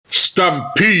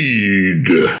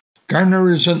Stampede. Garner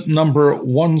is at number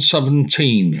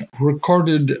 117,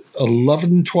 recorded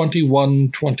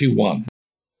 11/21/21.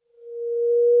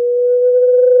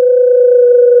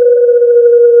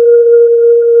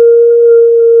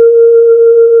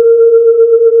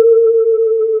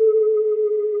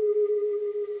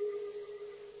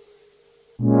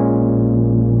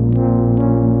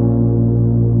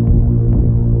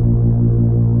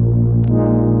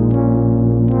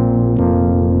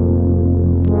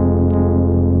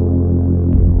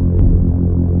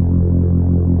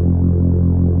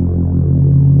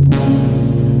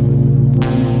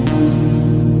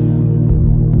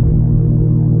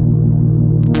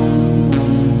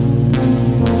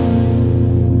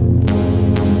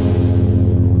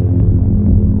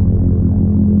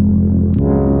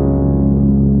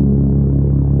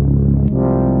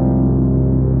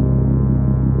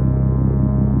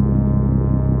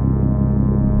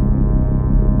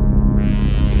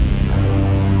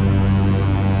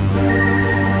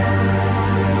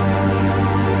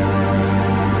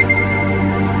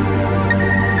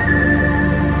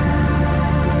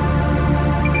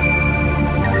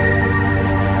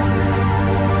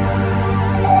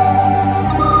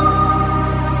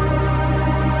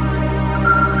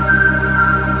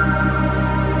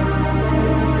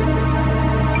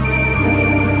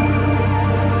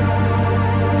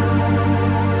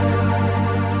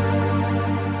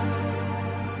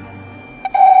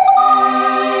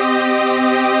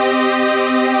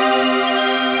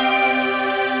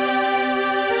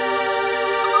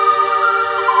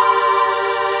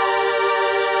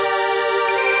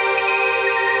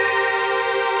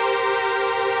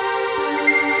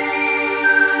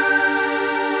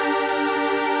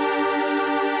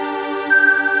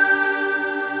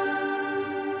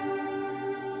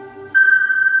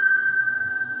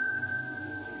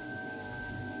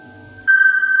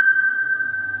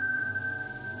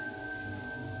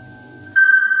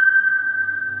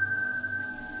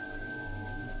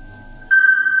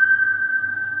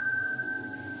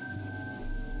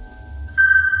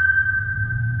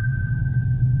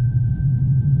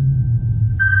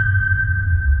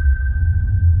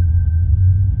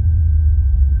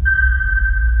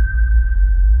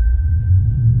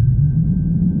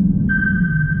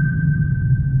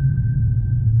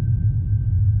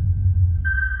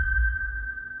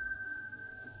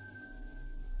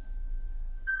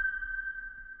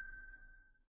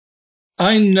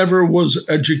 I never was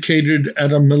educated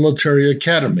at a military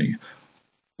academy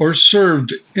or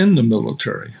served in the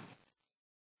military.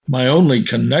 My only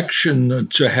connection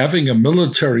to having a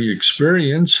military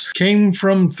experience came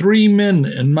from 3 men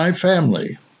in my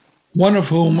family, one of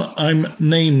whom I'm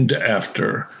named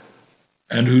after,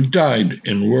 and who died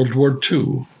in World War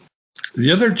II.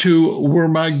 The other 2 were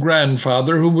my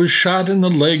grandfather, who was shot in the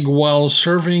leg while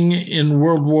serving in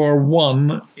World War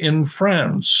I in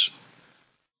France.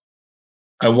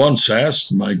 I once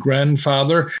asked my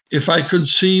grandfather if I could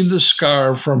see the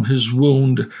scar from his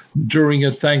wound during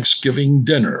a Thanksgiving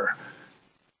dinner,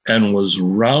 and was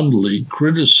roundly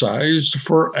criticized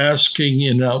for asking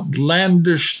an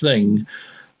outlandish thing,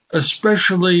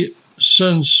 especially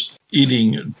since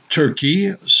eating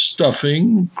turkey,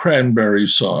 stuffing, cranberry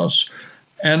sauce,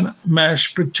 and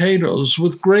mashed potatoes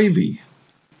with gravy.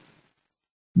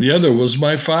 The other was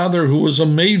my father, who was a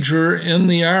major in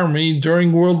the Army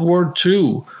during World War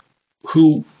II,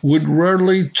 who would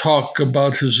rarely talk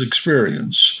about his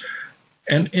experience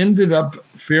and ended up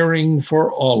fearing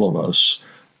for all of us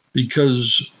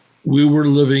because we were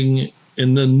living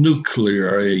in the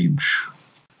nuclear age.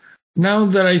 Now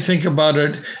that I think about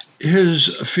it,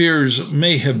 his fears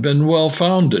may have been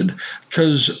well-founded,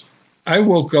 because I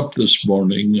woke up this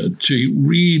morning to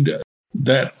read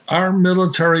that our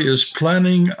military is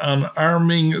planning on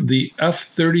arming the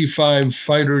F-35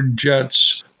 fighter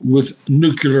jets with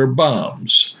nuclear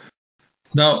bombs.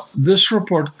 Now, this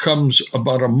report comes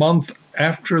about a month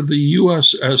after the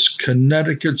USS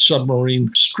Connecticut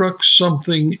submarine struck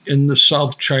something in the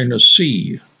South China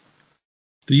Sea.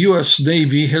 The U.S.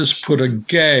 Navy has put a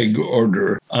gag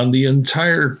order on the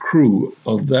entire crew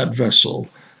of that vessel,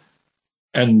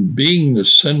 and being the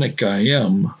cynic I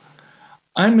am,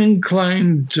 I'm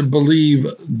inclined to believe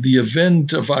the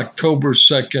event of October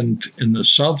 2nd in the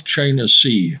South China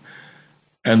Sea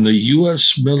and the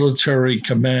U.S. military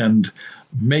command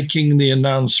making the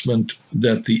announcement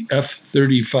that the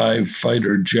F-35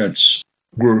 fighter jets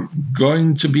were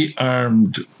going to be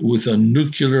armed with a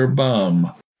nuclear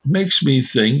bomb makes me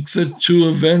think the 2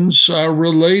 events are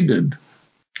related.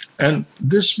 And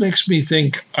this makes me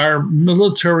think our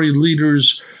military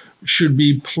leaders should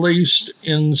be placed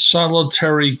in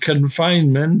solitary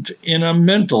confinement in a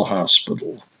mental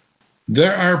hospital.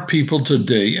 There are people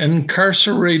today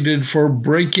incarcerated for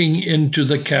breaking into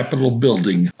the Capitol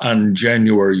building on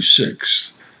January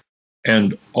 6th.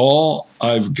 And all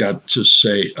I've got to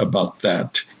say about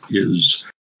that is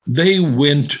they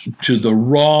went to the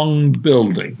wrong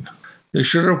building. They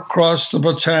should have crossed the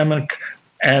Potomac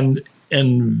and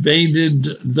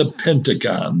invaded the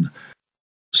Pentagon,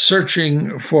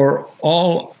 searching for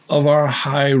all of our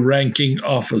high-ranking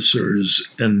officers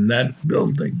in that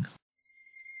building.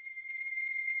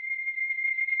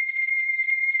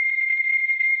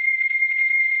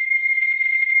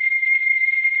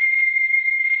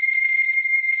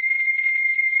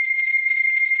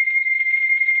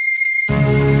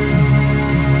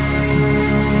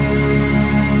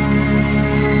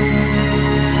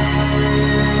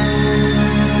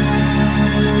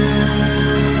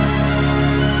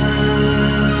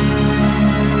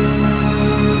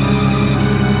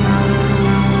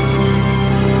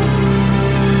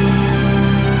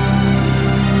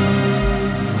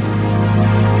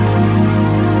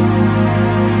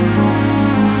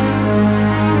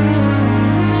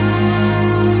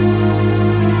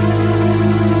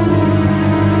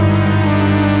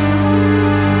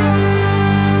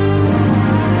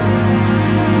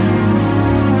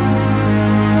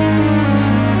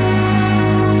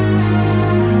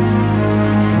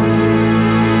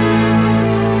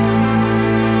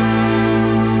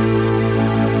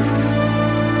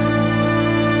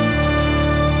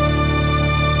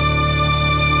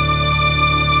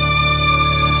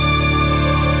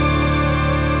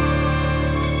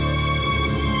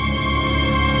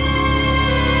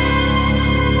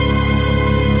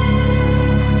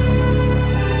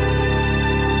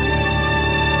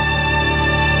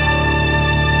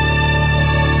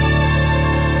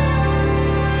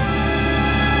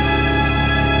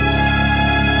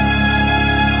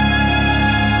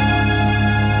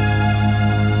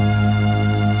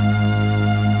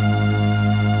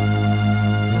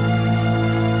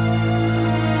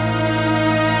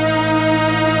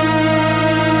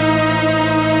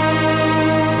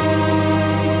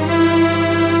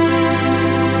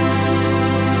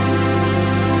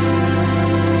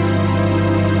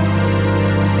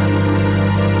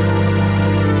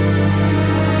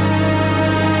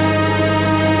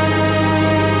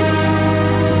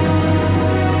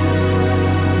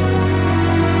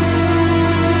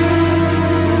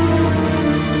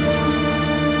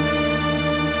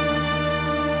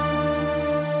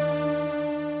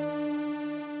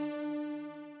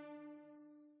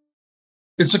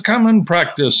 It's a common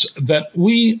practice that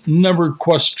we never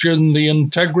question the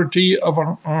integrity of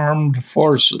our armed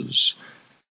forces.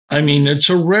 I mean, it's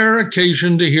a rare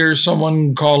occasion to hear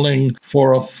someone calling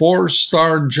for a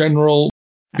four-star general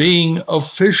being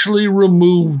officially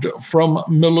removed from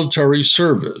military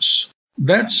service.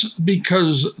 That's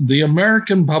because the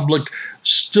American public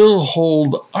still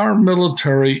hold our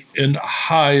military in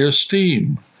high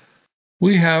esteem.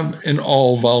 We have an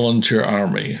all-volunteer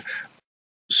army.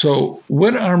 So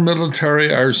when our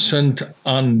military are sent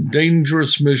on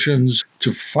dangerous missions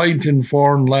to fight in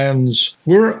foreign lands,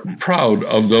 we're proud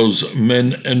of those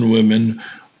men and women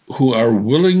who are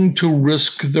willing to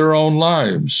risk their own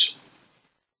lives.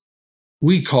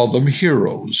 We call them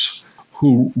heroes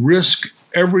who risk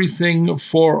everything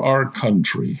for our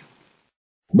country.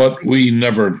 But we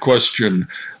never question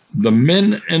the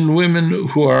men and women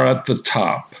who are at the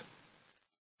top.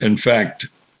 In fact,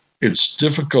 it's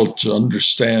difficult to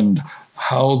understand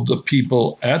how the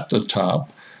people at the top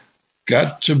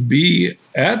got to be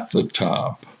at the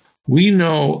top. We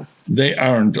know they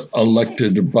aren't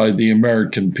elected by the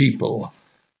American people.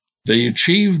 They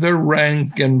achieve their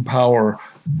rank and power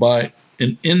by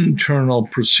an internal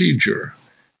procedure.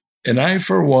 And I,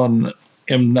 for one,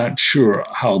 am not sure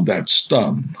how that's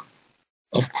done.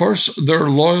 Of course, their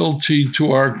loyalty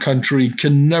to our country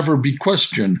can never be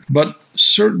questioned, but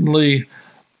certainly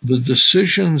the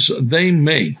decisions they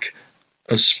make,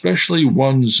 especially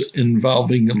ones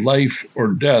involving life or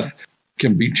death,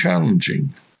 can be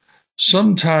challenging.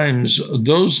 Sometimes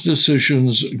those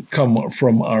decisions come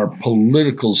from our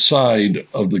political side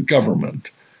of the government.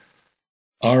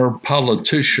 Our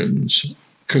politicians,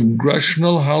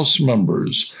 congressional House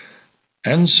members,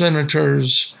 and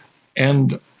senators,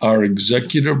 and our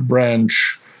executive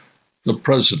branch, the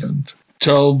president,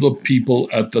 tell the people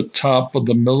at the top of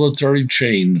the military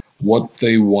chain what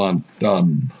they want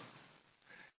done.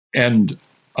 And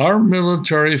our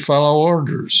military follow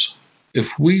orders.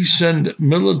 If we send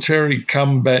military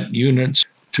combat units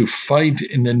to fight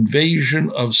an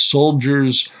invasion of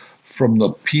soldiers from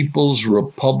the People's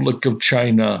Republic of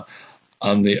China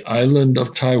on the island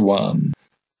of Taiwan,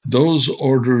 those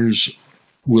orders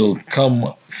will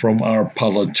come from our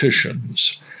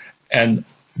politicians and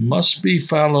must be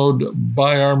followed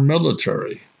by our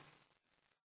military.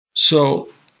 So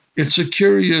it's a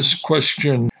curious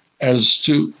question as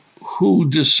to who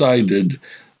decided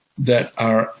that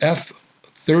our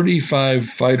F-35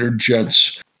 fighter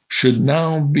jets should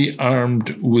now be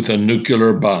armed with a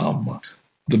nuclear bomb,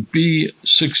 the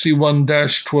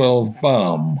B-61-12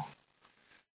 bomb.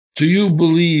 Do you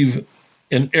believe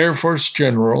an Air Force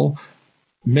general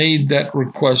made that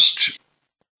request,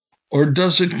 or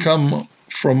does it come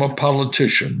from a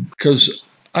politician? Because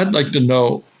I'd like to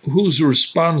know who's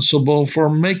responsible for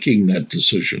making that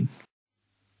decision.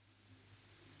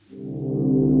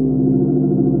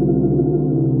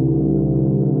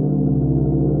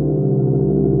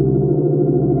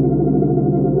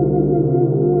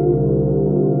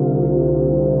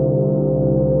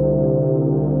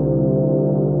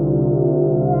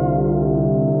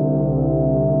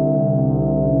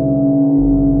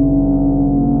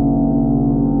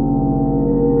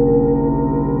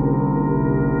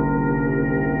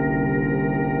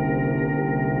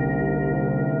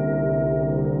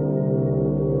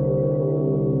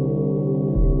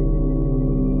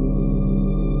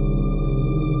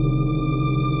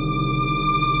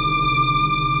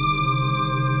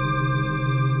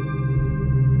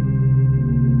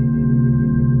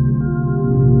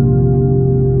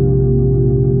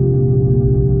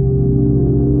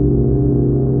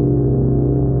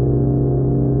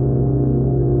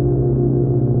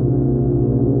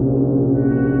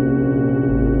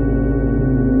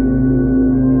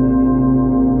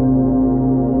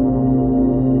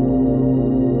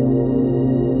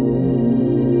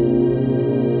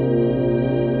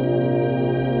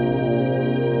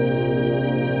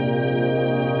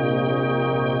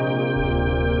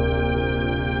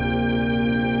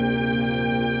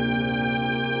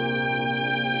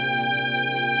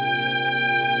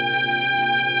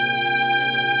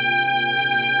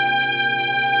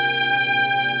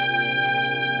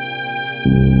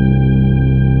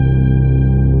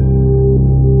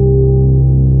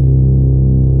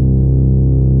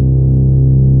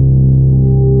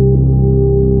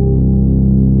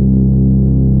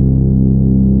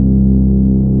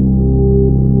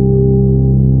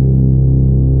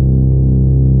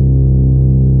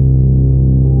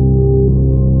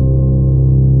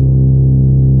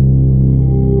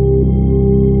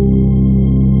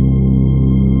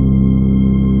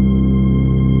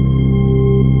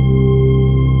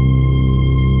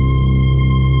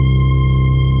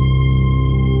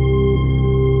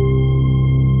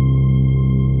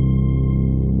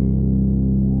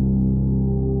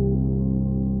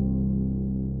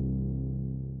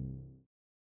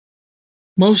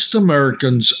 Most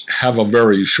Americans have a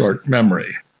very short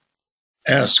memory.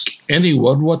 Ask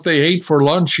anyone what they ate for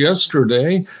lunch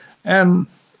yesterday, and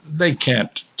they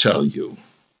can't tell you.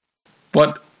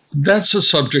 But that's a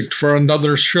subject for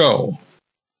another show.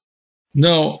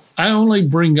 No, I only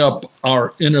bring up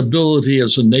our inability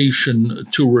as a nation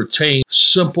to retain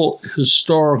simple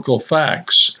historical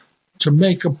facts to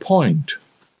make a point.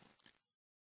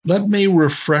 Let me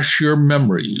refresh your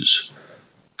memories,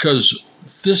 because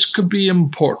this could be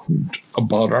important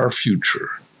about our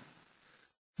future.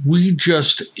 We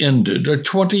just ended a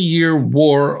 20-year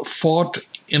war fought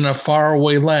in a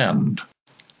faraway land.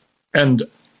 And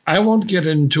I won't get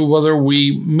into whether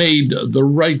we made the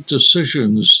right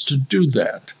decisions to do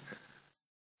that.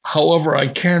 However, I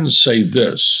can say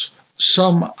this.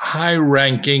 Some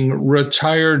high-ranking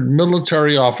retired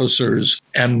military officers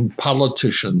and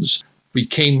politicians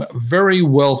became very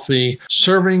wealthy,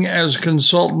 serving as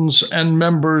consultants and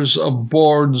members of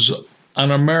boards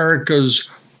on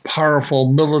America's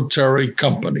powerful military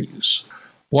companies,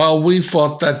 while we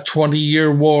fought that 20-year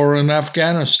war in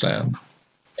Afghanistan.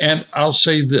 And I'll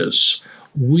say this,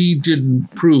 we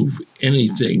didn't prove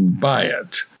anything by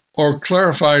it, or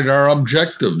clarified our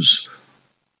objectives,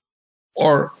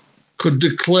 or could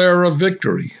declare a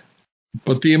victory.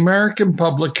 But the American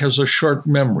public has a short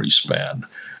memory span.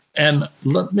 And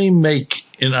let me make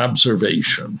an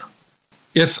observation.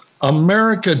 If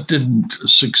America didn't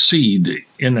succeed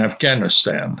in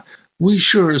Afghanistan, we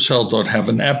sure as hell don't have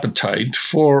an appetite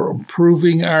for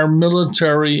proving our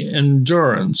military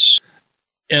endurance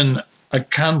in a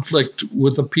conflict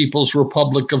with the People's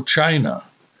Republic of China.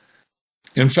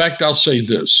 In fact, I'll say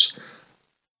this.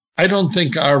 I don't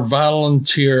think our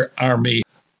volunteer army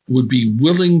would be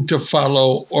willing to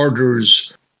follow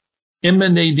orders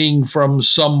emanating from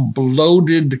some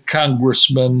bloated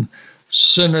congressman,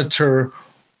 senator,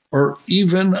 or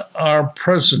even our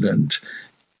president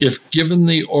if given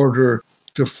the order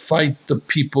to fight the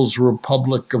People's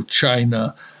Republic of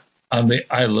China on the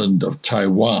island of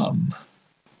Taiwan.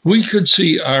 We could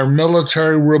see our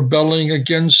military rebelling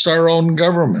against our own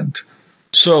government.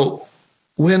 So,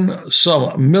 when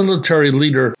some military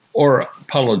leader or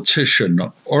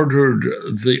politician ordered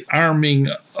the arming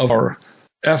of our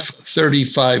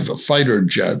F-35 fighter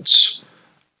jets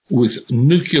with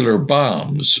nuclear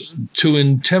bombs to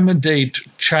intimidate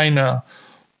China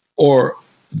or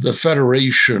the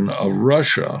Federation of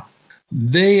Russia,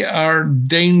 they are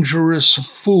dangerous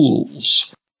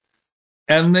fools,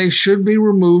 and they should be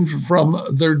removed from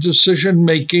their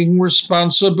decision-making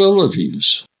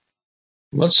responsibilities.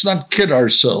 Let's not kid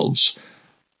ourselves.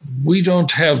 We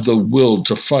don't have the will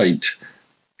to fight,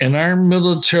 and our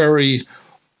military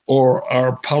or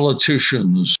our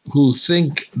politicians who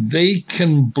think they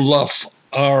can bluff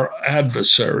our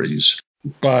adversaries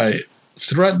by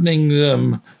threatening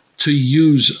them to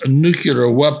use nuclear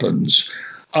weapons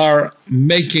are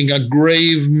making a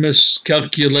grave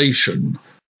miscalculation,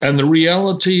 and the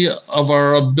reality of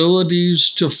our abilities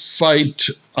to fight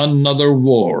another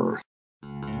war.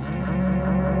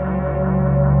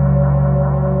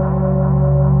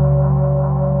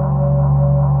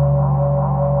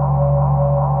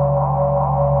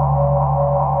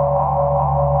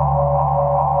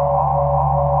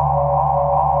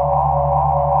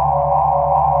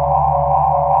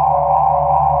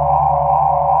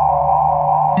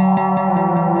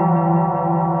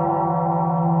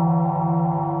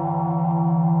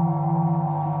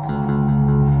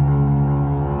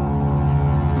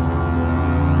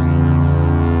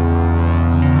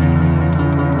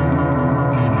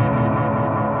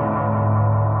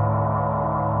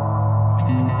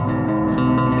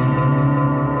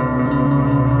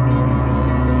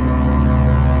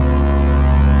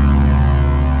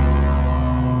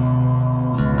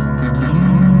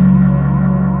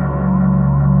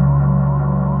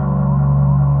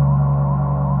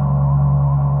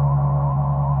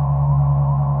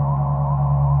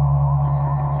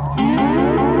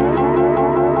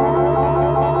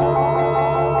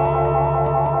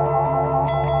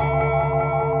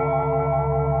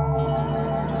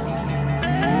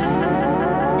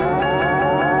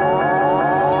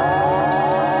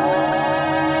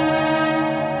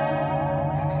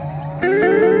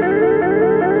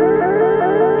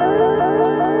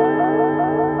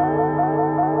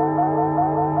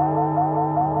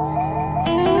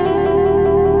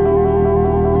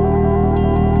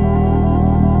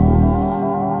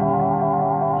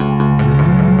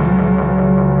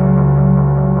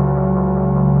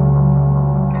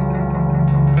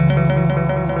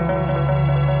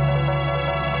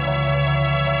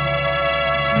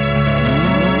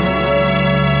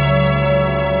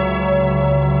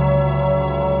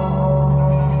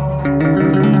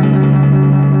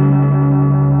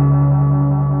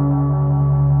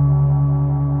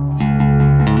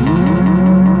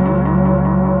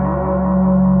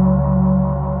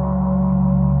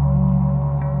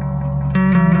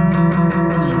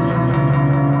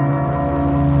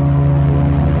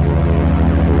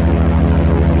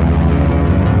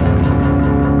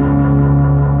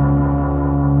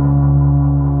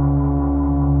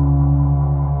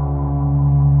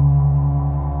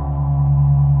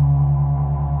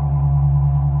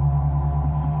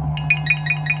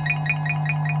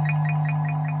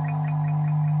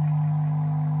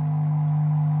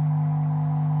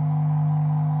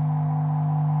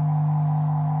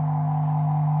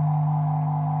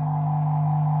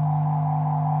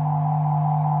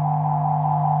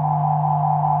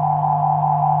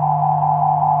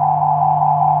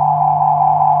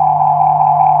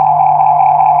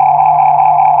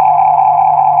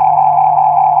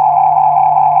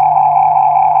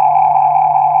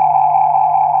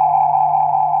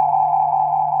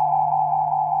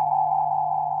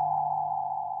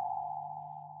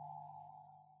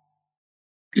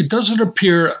 It doesn't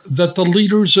appear that the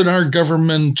leaders in our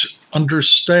government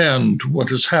understand what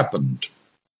has happened.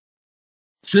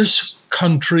 This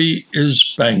country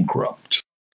is bankrupt.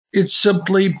 It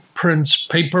simply prints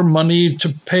paper money to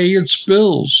pay its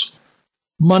bills,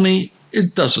 money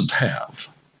it doesn't have.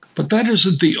 But that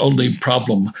isn't the only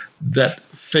problem that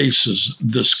faces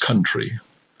this country.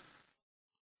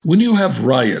 When you have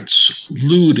riots,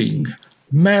 looting,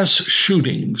 mass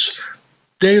shootings,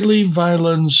 daily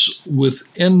violence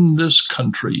within this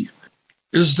country,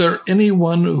 is there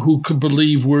anyone who could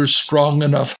believe we're strong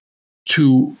enough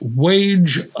to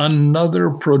wage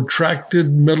another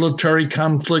protracted military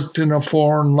conflict in a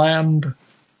foreign land?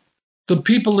 The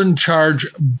people in charge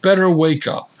better wake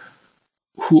up.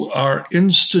 who are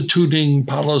instituting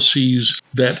policies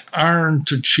that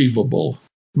aren't achievable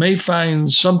may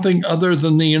find something other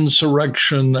than the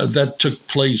insurrection that took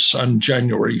place on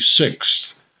January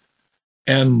 6th.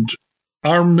 And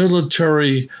our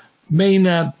military may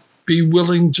not be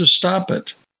willing to stop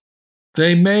it.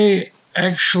 They may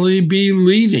actually be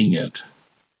leading it.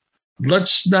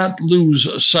 Let's not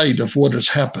lose sight of what has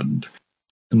happened.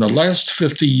 In the last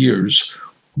 50 years,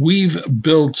 we've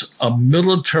built a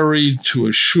military to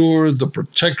assure the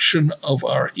protection of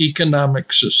our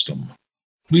economic system.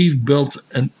 We've built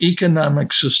an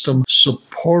economic system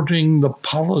supporting the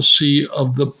policy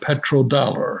of the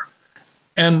petrodollar.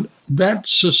 And that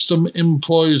system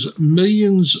employs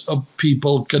millions of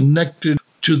people connected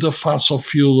to the fossil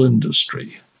fuel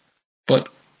industry. But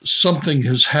something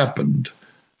has happened,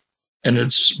 and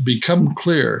it's become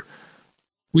clear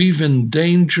we've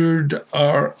endangered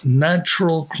our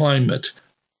natural climate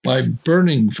by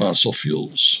burning fossil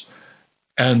fuels,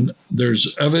 and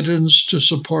there's evidence to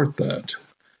support that.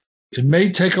 It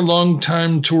may take a long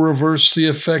time to reverse the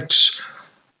effects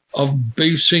of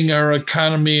basing our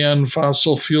economy on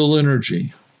fossil fuel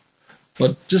energy,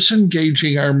 but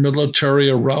disengaging our military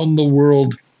around the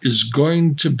world is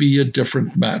going to be a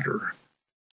different matter.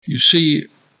 You see,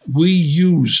 we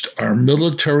used our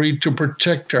military to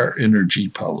protect our energy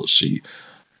policy,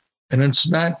 and it's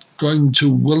not going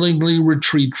to willingly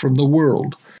retreat from the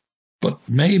world, but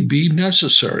may be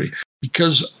necessary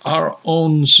because our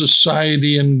own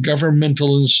society and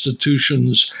governmental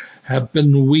institutions have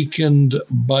been weakened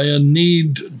by a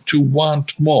need to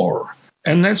want more.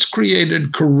 And that's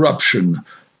created corruption,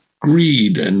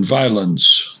 greed, and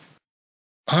violence.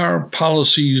 Our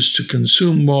policies to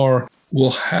consume more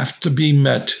will have to be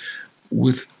met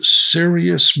with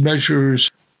serious measures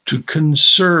to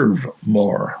conserve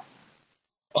more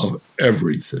of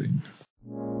everything.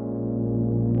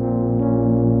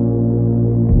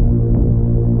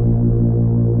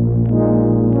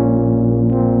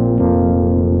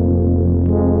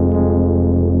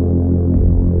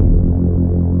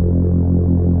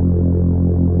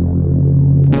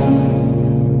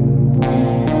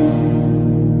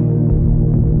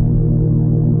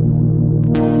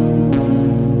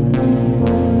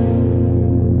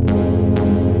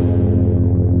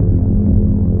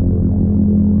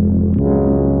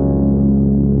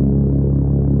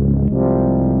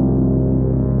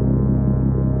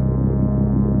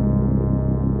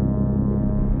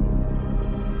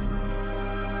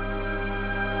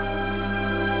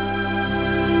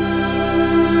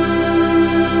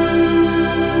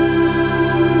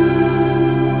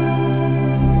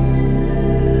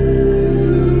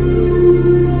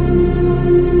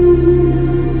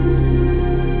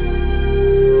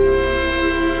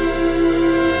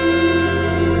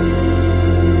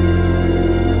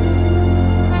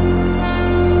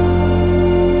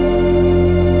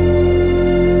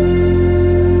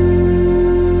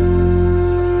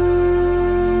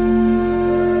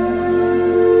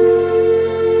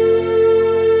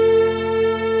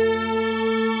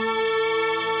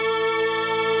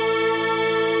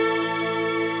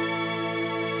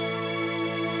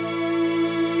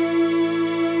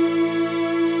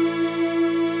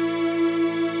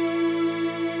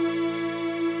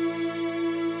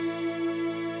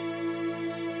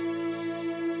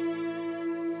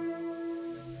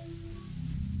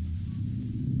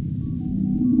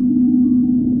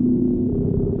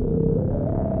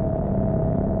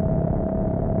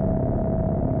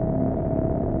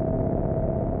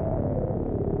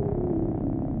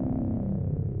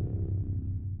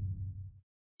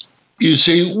 You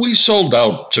see, we sold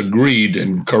out to greed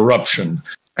and corruption,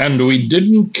 and we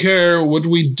didn't care what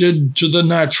we did to the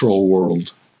natural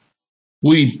world.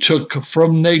 We took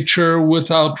from nature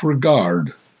without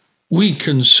regard. We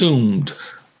consumed,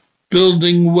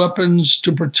 building weapons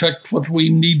to protect what we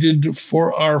needed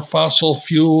for our fossil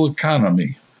fuel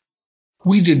economy.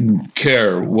 We didn't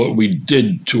care what we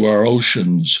did to our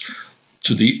oceans,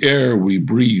 to the air we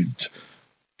breathed,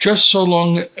 just so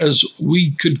long as we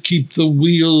could keep the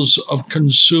wheels of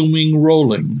consuming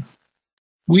rolling.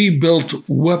 We built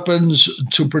weapons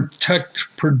to protect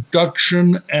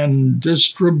production and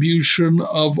distribution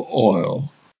of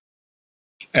oil.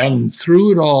 And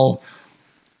through it all,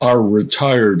 our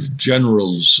retired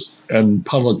generals and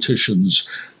politicians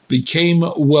became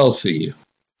wealthy,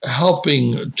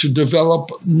 helping to develop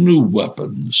new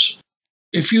weapons.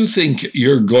 If you think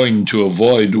you're going to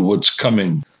avoid what's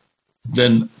coming,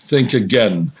 then think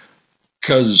again,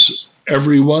 'cause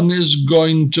everyone is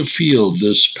going to feel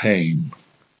this pain.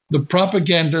 The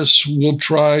propagandists will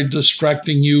try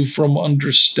distracting you from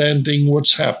understanding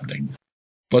what's happening,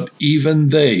 but even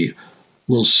they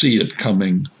will see it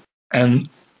coming, and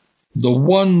the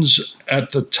ones at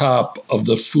the top of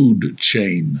the food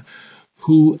chain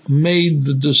who made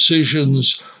the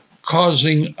decisions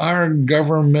causing our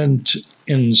government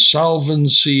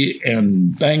insolvency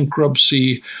and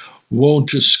bankruptcy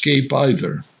won't escape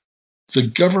either. The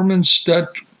government's debt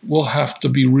will have to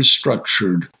be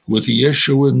restructured with the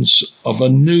issuance of a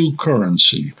new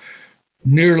currency,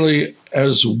 nearly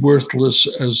as worthless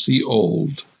as the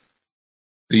old.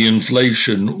 The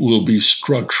inflation will be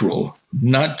structural,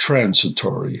 not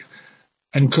transitory,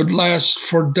 and could last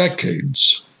for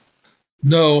decades.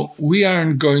 No, we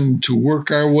aren't going to work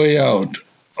our way out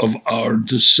of our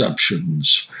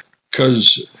deceptions,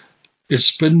 because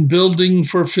it's been building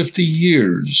for 50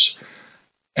 years,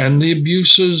 and the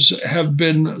abuses have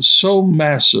been so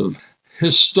massive,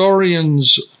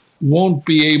 historians won't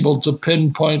be able to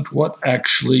pinpoint what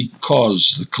actually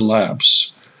caused the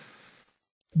collapse.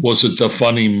 Was it the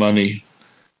funny money,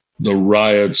 the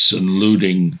riots and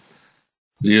looting,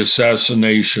 the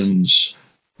assassinations,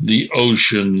 the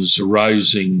oceans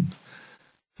rising,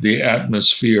 the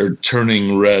atmosphere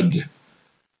turning red?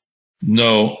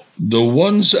 No, the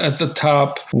ones at the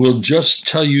top will just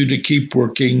tell you to keep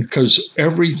working because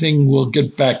everything will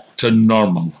get back to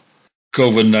normal.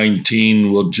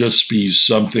 COVID-19 will just be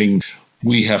something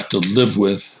we have to live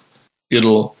with.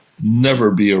 It'll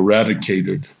never be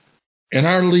eradicated. And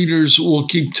our leaders will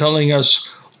keep telling us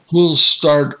we'll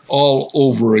start all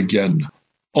over again.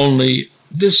 Only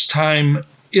this time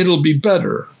it'll be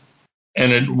better.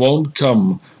 And it won't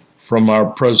come from our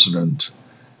president.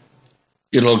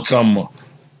 It'll come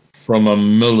from a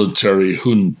military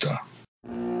junta.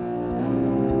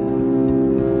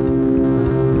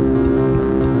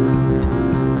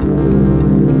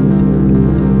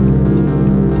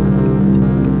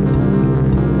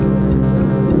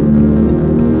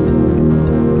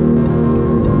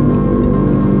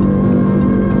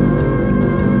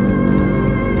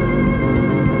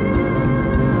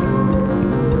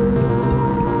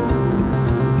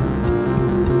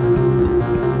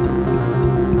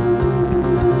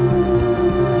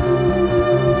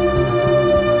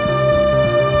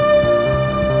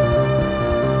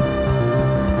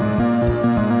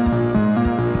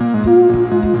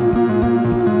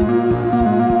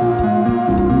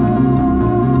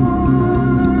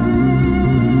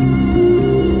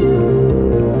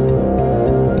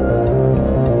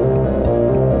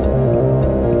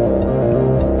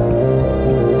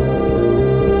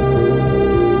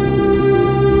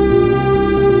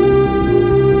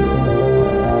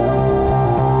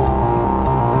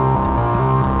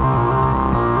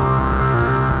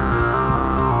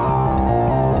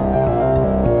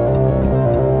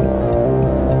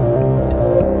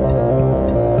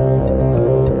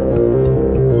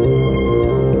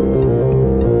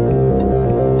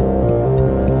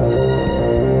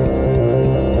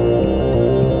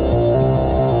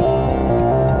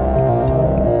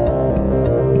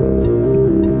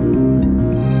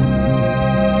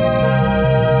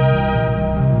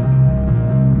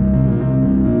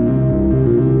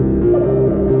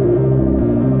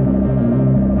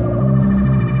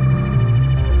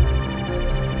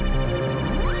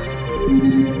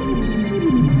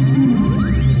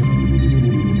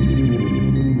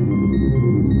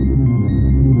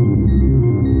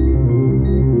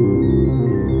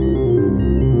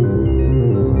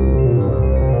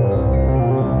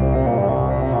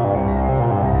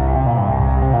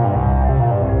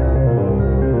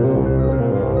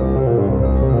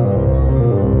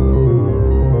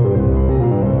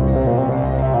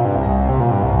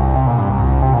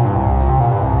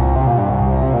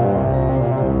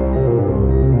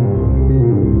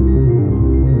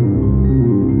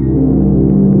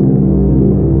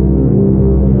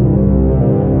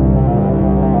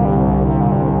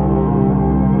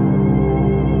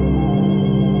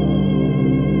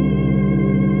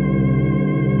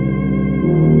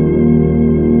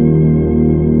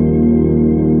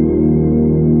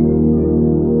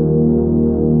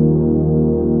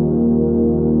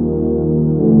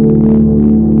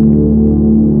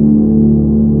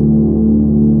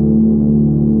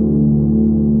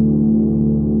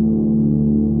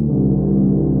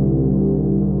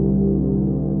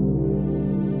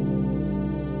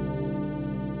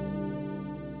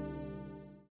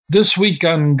 This week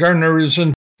on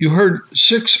Garnerism, you heard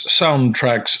 6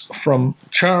 soundtracks from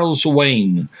Charles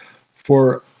Wayne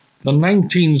for the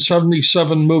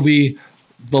 1977 movie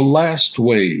The Last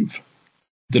Wave,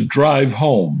 The Drive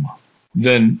Home,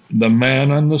 then The Man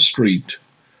on the Street,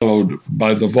 followed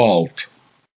by The Vault,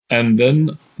 and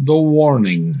then The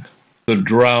Warning, The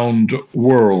Drowned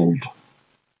World,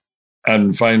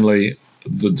 and finally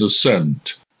The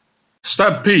Descent.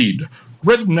 Stampede,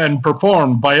 written and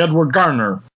performed by Edward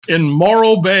Garner in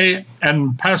Morro Bay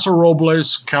and Paso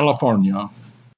Robles, California.